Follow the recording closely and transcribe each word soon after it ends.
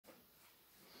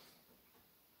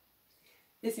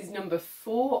This is number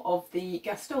 4 of the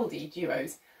Gastoldi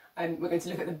duos. We're going to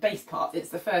look at the bass part. It's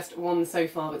the first one so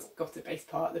far that's got a bass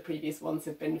part. The previous ones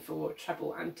have been for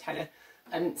treble and tenor.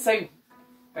 So,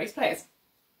 bass players,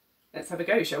 let's have a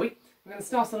go, shall we? We're going to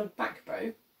start on a back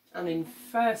bow, and in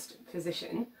first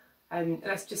position,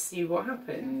 let's just see what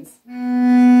happens.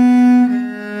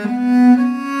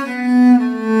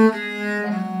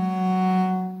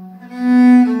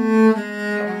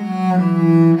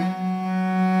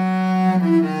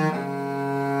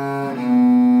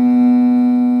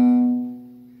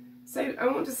 So I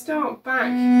want to start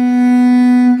back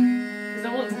because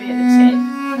I want to be at the tip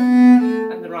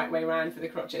and the right way round for the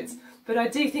crotchets. But I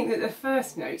do think that the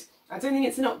first note, I don't think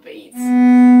it's an upbeat. So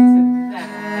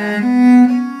there.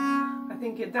 I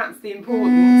think that's the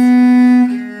importance.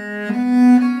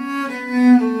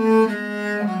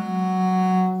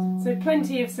 So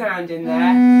plenty of sound in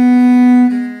there.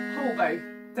 Whole bow,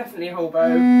 definitely a whole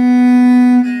bow.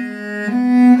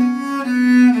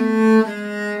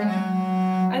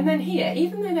 And then here,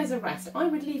 even though there's a rest, I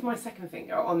would leave my second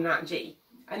finger on that G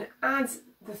and add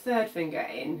the third finger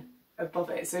in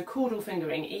above it. So chordal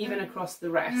fingering even across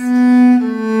the rest.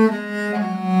 And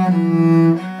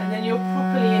then you're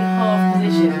properly in half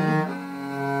position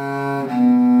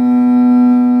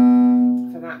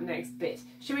for that next bit.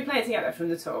 Should we play it together from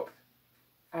the top?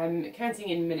 Counting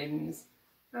in minims.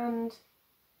 And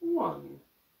 1,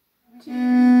 2,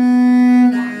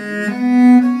 1.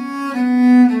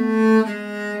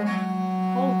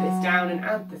 Down and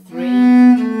add the 3. You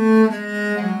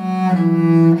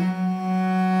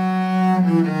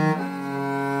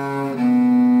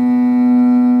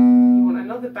want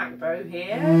another back bow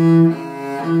here.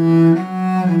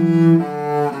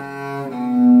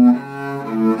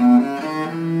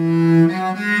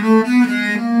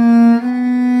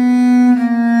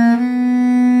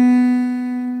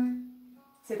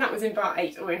 So that was in bar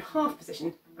 8, or in half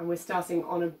position, and we're starting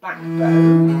on a back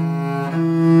bow.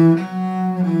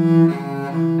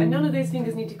 And none of those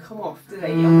fingers need to come off, do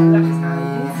they, on the left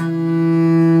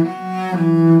hand?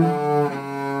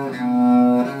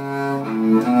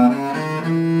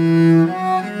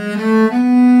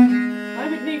 I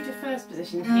would move to first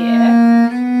position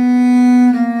here.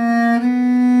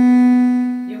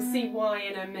 You'll see why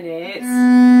in a minute.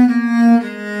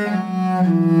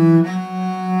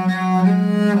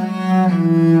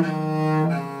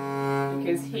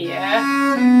 Because here,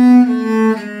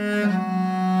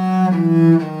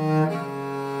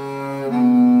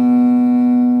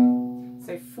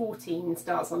 so 14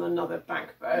 starts on another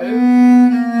back bow.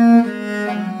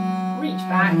 Reach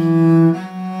back,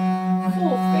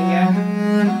 4th finger,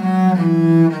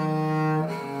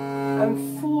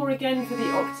 and 4 again for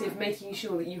the octave, making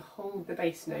sure that you hold the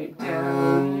bass note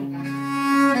down.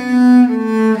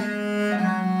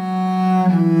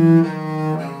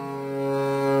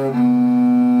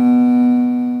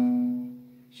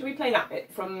 Shall we play that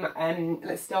bit from,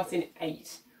 let's start in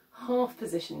 8. Half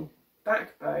position,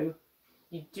 back bow.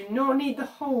 You do not need the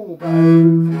whole bow,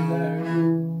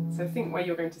 no. So think where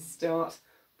you're going to start.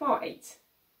 Bar 8,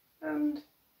 and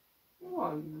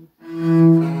 1.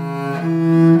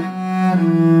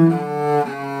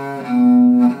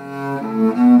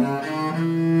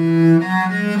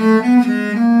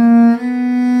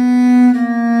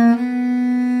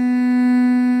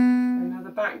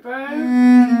 Another back bow.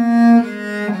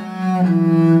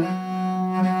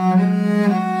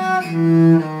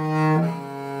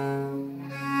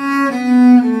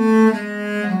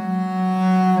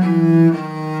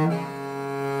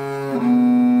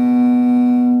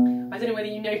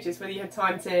 Whether you had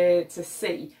time to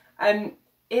see.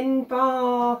 In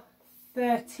bar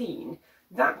 13,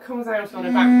 that comes out on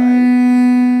a back bow,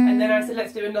 and then I said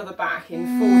let's do another back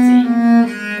in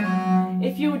 14.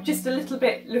 If you're just a little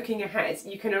bit looking ahead,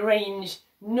 you can arrange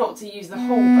not to use the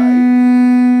whole bow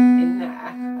in there,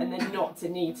 and then not to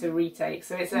need to retake.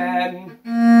 So it's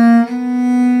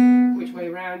which way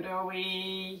round are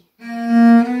we?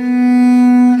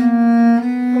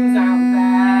 Comes out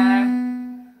there.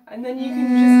 And then you can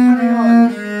just carry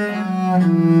on.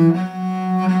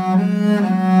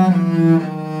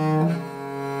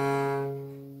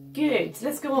 Good,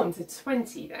 let's go on to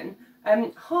 20 then.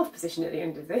 Half position at the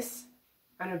end of this,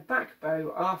 and a back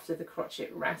bow after the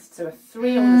crotchet rest, so a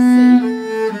 3 on the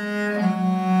C.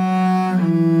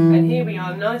 And here we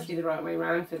are, nicely the right way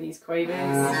round for these quavers.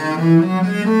 Got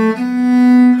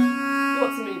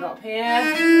to move up here,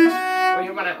 or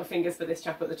you'll run out of fingers for this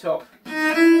chap at the top.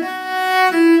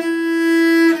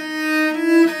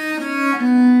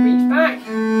 Reach back,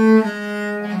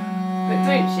 but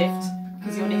don't shift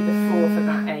because you'll need the 4 for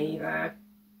that A there.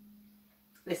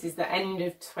 This is the end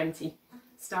of 20.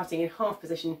 starting in half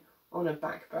position on a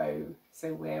back bow.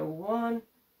 So we're 1,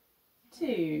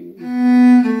 2.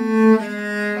 Move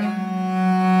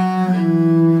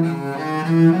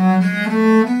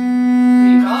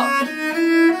up.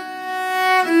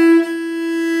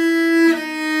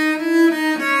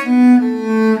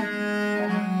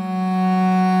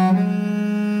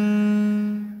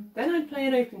 Then I'd play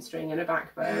an open string and a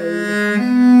back bow.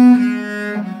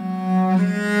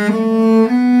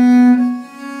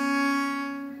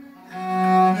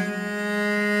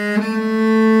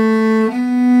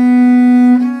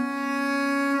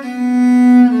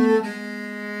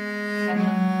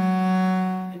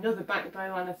 Another back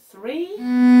bow and a 3. 2,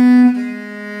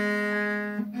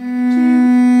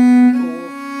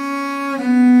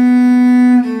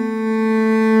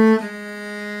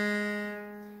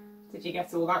 4. Did you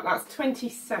get all that? That's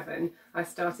 27. I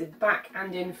started back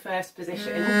and in first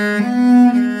position. Reach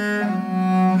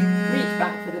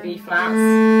back for the B flats.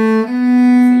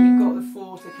 So you've got the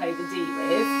 4 to play the D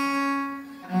with.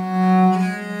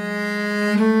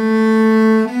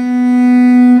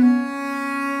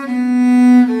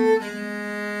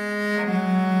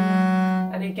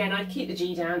 And again, I'd keep the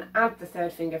G down, add the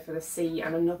 3rd finger for the C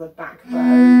and another back bow.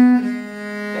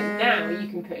 But now you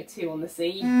can put a 2 on the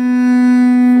C. 4.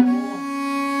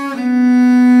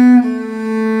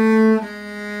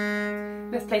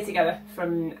 Let's play together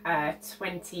from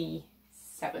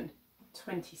 27.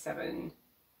 27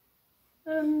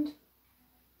 and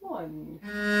 1.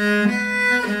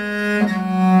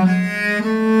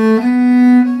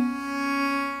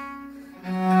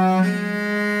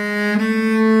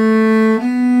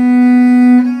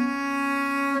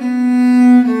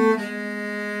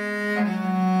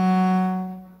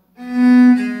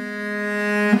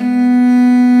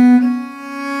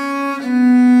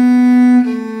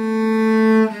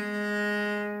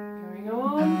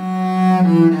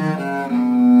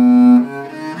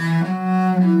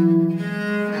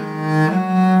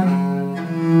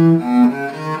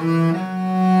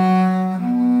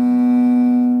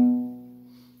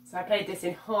 So I played this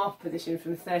in half position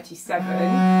from 37.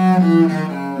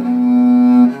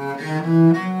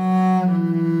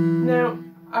 Now,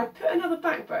 I put another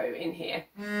back bow in here,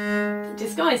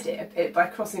 disguised it a bit by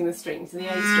crossing the string to the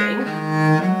A string,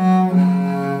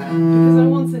 because I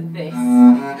wanted this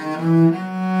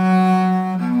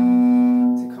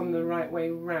to come the right way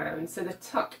round. So the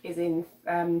tuck is in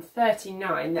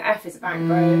 39, the F is a back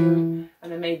bow, and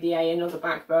I made the A another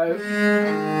back bow.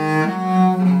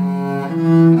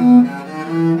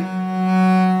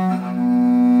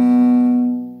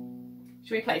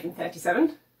 Should we play from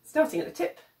 37, starting at the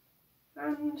tip,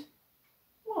 and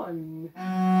 1.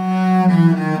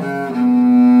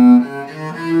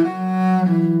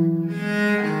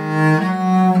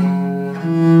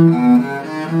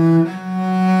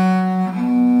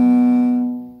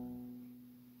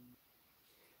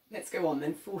 Let's go on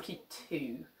then,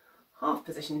 42. Half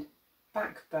position,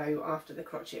 back bow after the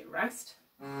crotchet rest.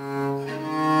 I'm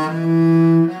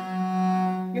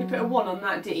going to put a 1 on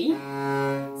that D,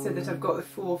 so that I've got the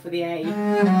 4 for the A.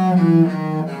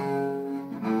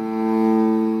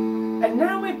 And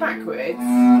now we're backwards.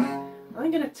 I'm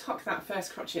going to tuck that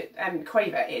first crotchet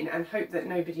quaver in and hope that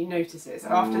nobody notices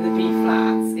after the B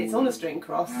flats. It's on a string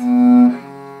cross.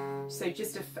 So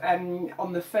just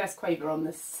on the first quaver on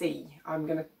the C, I'm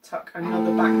going to tuck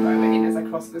another back bow in as I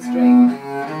cross the string.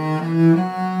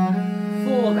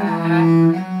 4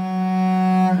 there.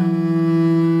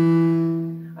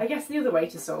 I guess the other way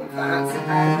to solve that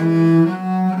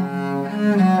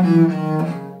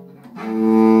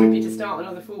would be to start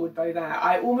another forward bow there.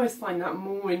 I almost find that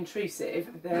more intrusive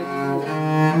than...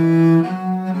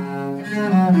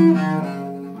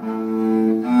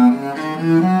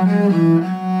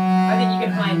 I think you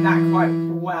can hide that quite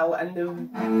well, and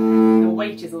the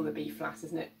weight is on the B flat,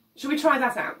 isn't it? Shall we try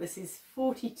that out? This is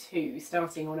 42,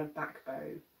 starting on a back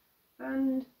bow.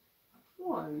 And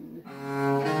 1.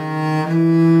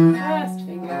 First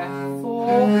finger,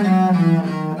 4.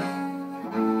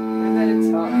 And then a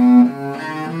tuck.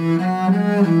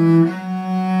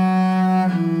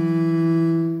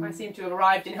 I seem to have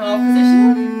arrived in half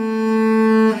position.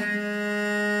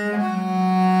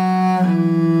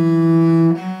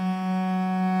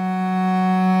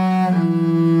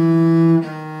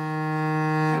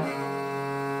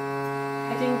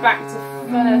 Back to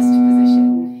first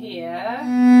position here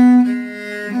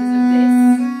because of this,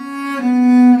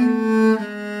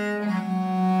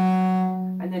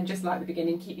 and then just like the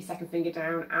beginning, keep your second finger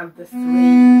down, add the 3.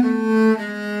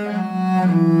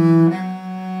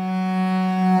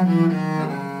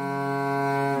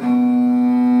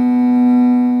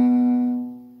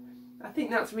 I think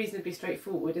that's reasonably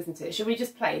straightforward, isn't it? Shall we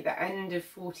just play the end of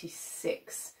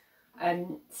 46,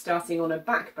 starting on a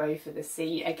back bow for the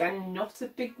C? Again, not a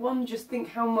big one, just think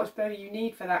how much bow you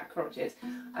need for that crotchet.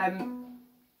 And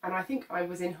I think I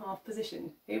was in half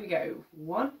position. Here we go,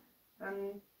 1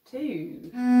 and 2.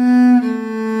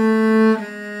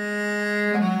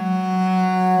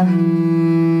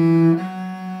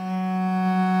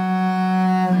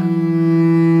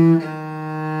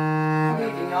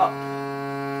 Moving up.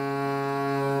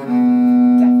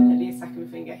 Definitely a second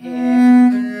finger here.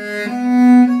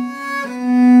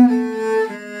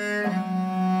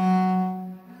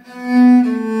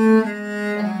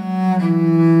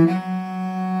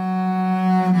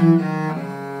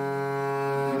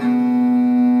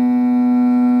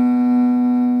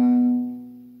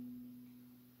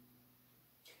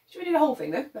 Should we do the whole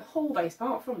thing then? The whole bass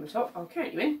part from the top. I'll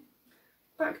count you in.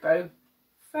 Back bow,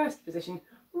 first position,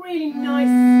 really nice.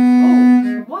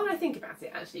 Oh, while I think about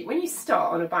it actually, when you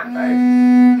start on a back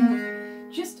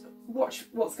bow, just watch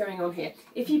what's going on here.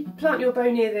 If you plant your bow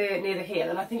near the heel,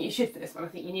 and I think you should for this one, I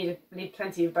think you need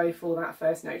plenty of bow for that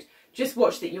first note. Just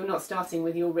watch that you're not starting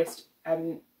with your wrist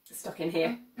stuck in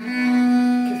here,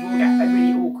 because we'll get a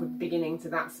really awkward beginning to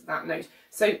that note.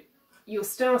 So you're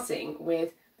starting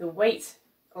with the weight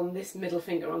on this middle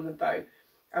finger on the bow,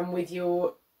 and with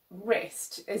your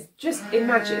wrist, is just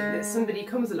imagine that somebody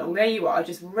comes along, there you are,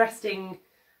 just resting,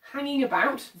 hanging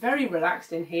about, very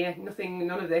relaxed in here,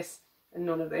 none of this and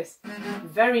none of this,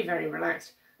 very, very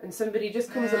relaxed, and somebody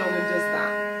just comes along and does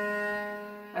that,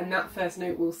 and that first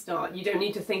note will start. You don't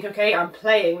need to think, okay, I'm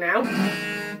playing now,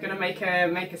 I'm gonna make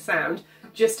a sound,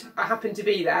 just I happen to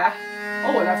be there,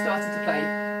 oh, and I've started to play.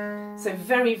 So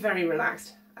very, very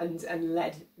relaxed and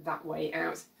led that way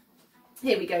out.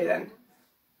 Here we go then.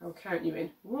 I'll count you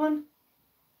in. 1,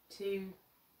 2,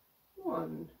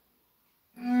 1.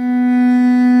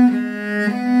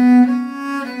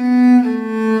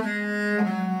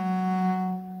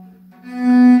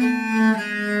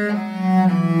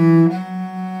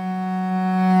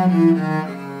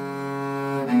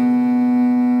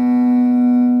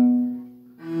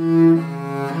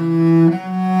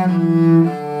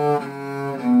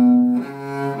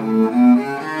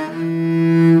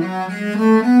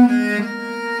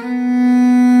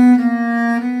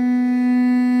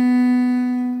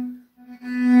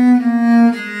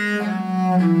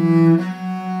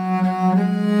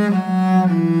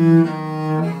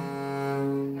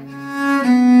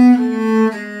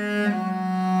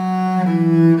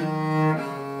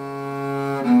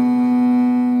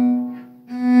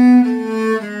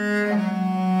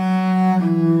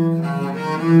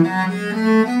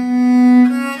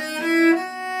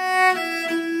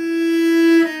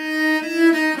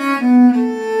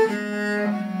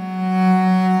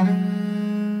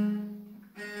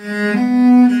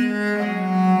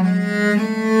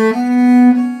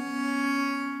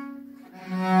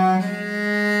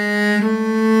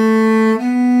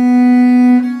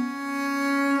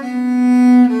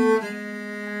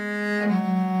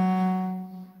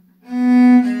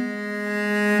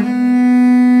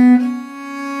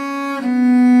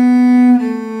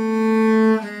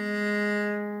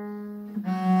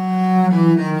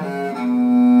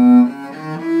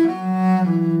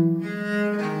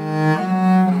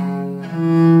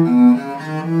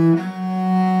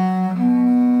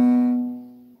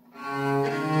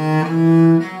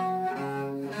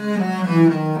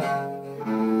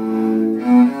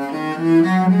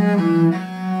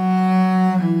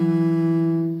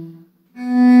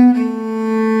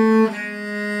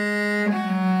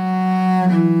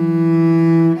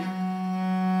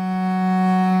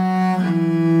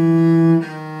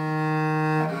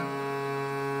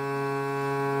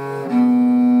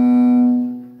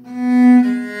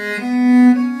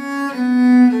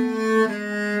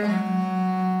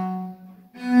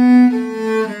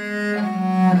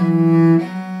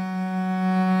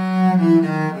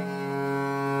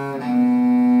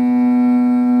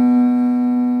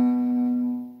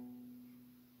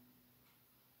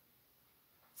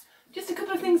 Just a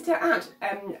couple of things to add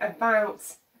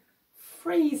about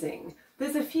phrasing.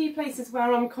 There's a few places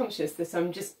where I'm conscious that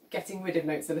I'm just getting rid of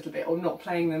notes a little bit or not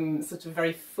playing them sort of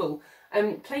very full.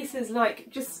 Places like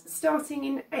just starting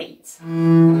in 8.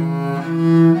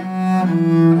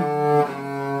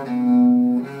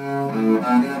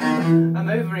 I'm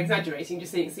over exaggerating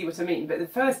just so you can see what I mean, but the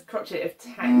first crotchet of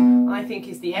 10 I think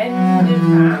is the end of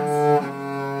that,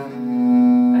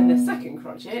 and the second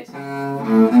crotchet,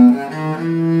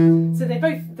 so they're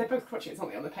both crotchets,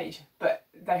 aren't they, on the page, but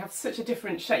they have such a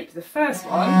different shape. The first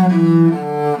one,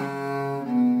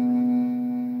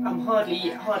 I'm I'm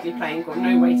hardly playing, got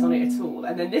no weight on it at all.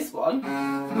 And then this one,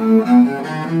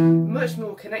 much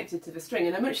more connected to the string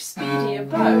and a much speedier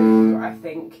bow, I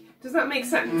think. Does that make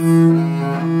sense?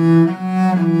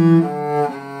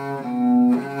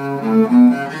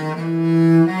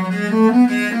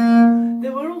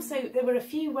 There were a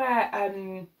few where,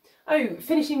 oh,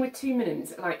 finishing with 2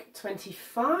 minutes, like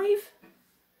 25.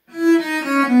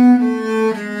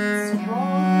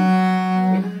 Strong.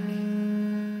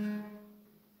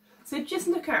 So just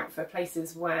look out for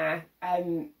places where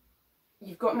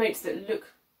you've got notes that look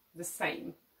the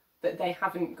same, but they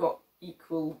haven't got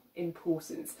equal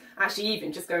importance. Actually,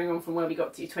 even just going on from where we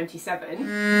got to 27,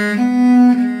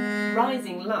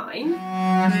 rising line.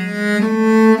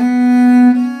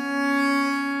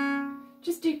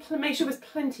 Just make sure there's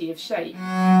plenty of shape. Bit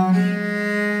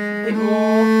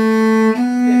more,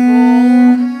 bit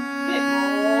more, bit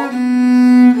more,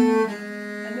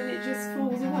 and then it just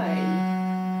falls away.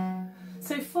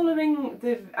 So following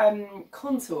the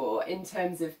contour in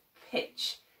terms of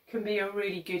pitch can be a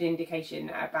really good indication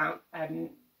about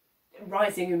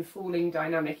rising and falling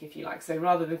dynamic, if you like. So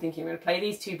rather than thinking I'm going to play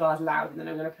these 2 bars loud and then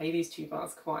I'm going to play these 2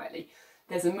 bars quietly,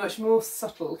 there's a much more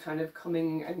subtle kind of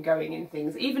coming and going in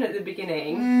things. Even at the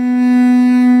beginning,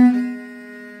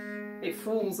 it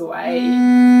falls away,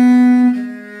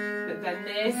 but then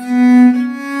this,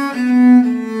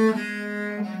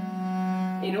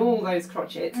 in all those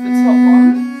crotchets, the top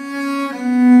one.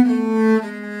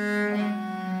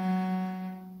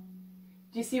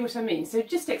 Do you see what I mean? So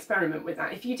just experiment with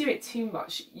that. If you do it too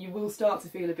much, you will start to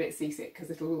feel a bit seasick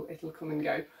because it'll come and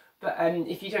go. But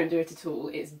if you don't do it at all,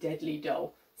 it's deadly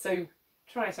dull. So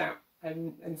try it out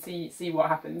and see what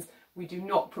happens. We do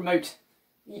not promote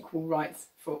equal rights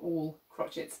for all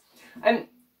crotchets.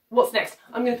 What's next?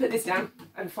 I'm going to put this down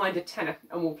and find a tenor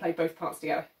and we'll play both parts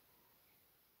together.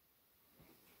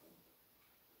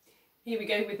 Here we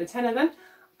go with the tenor then.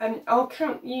 I'll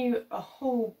count you a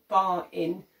whole bar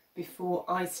in before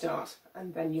I start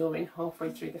and then you're in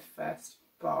halfway through the first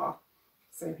bar.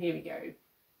 So here we go.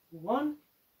 1,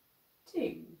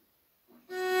 2.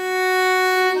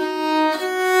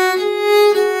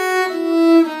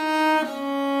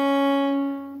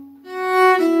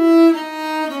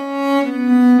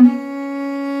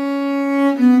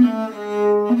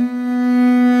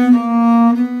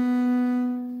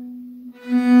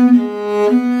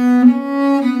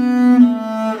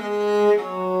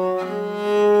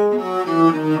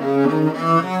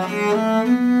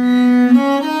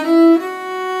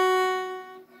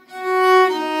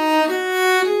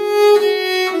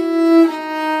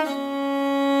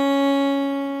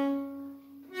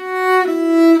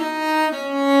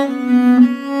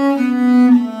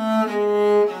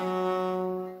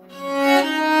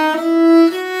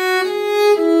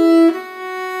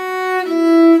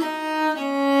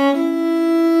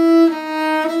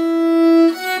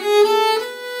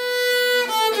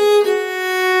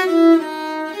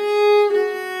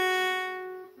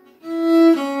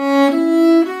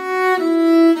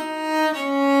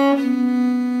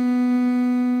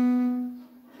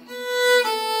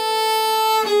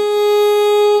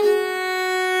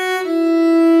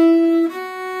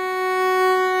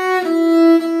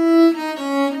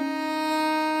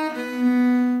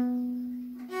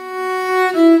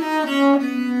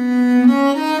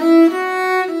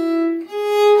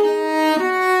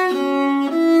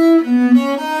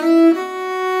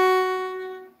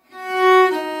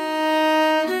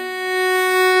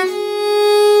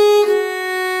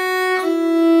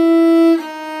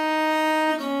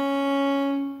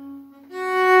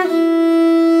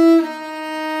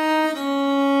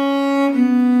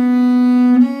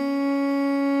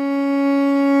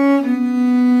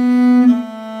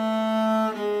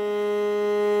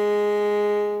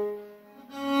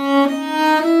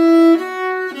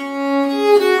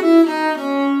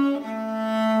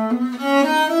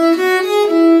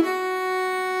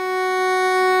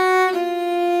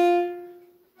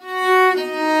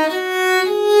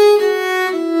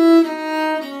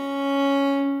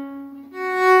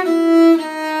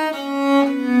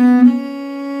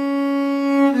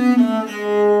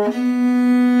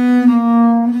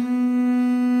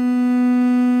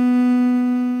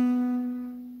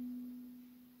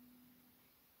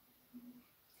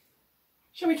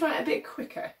 Shall we try it a bit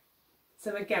quicker?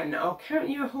 So again, I'll count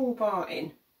you a whole bar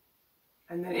in,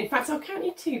 and then in fact I'll count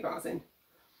you 2 bars in,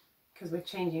 because we're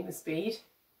changing the speed.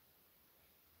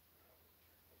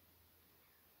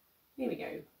 Here we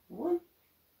go. 1,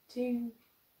 2,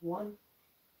 1,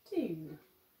 2.